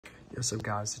What's up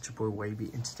guys, it's your boy Wavy.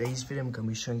 In today's video, I'm going to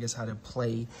be showing you guys how to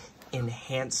play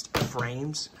enhanced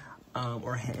frames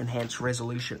or enhanced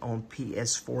resolution on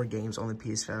PS4 games on the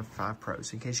PS5 Pro.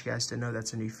 So in case you guys didn't know,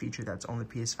 that's a new feature that's on the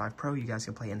PS5 Pro. You guys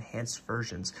can play enhanced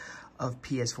versions of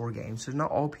PS4 games. So not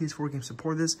all PS4 games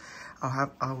support this. I'll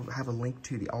have a link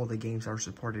to all the games that are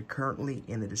supported currently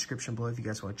in the description below if you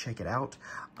guys want to check it out.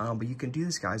 But you can do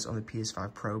this, guys, on the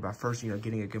PS5 Pro by first,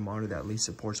 getting a good monitor that at least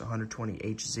supports 120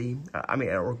 Hz.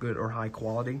 Or good or high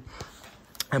quality.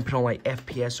 And put on like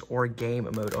FPS or game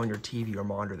mode on your TV or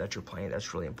monitor that you're playing.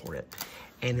 That's really important.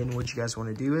 And then what you guys want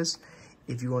to do is,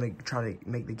 if you want to try to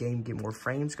make the game get more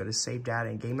frames, go to Save Data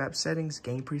and Game App Settings,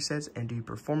 Game Presets, and do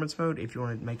Performance Mode. If you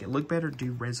want to make it look better,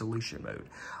 do Resolution Mode.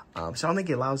 So I don't think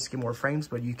it allows us to get more frames,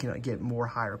 but you can get more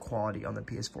higher quality on the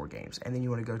PS4 games. And then you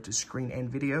want to go to Screen and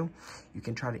Video. You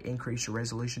can try to increase your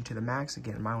resolution to the max.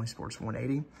 Again, mine only supports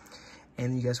 180.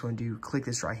 And you guys want to click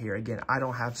this right here. Again, I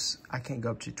can't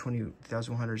go up to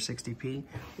 2160p,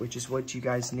 which is what you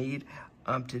guys need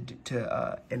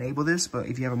to enable this. But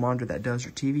if you have a monitor that does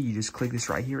your TV, you just click this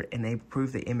right here and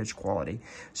improve the image quality.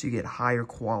 So you get higher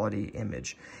quality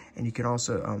image. And you can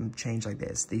also change like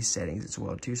these settings as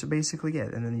well too. So basically, yeah,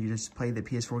 and then you just play the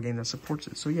PS4 game that supports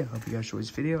it. So yeah, hope you guys enjoyed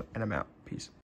this video, and I'm out. Peace.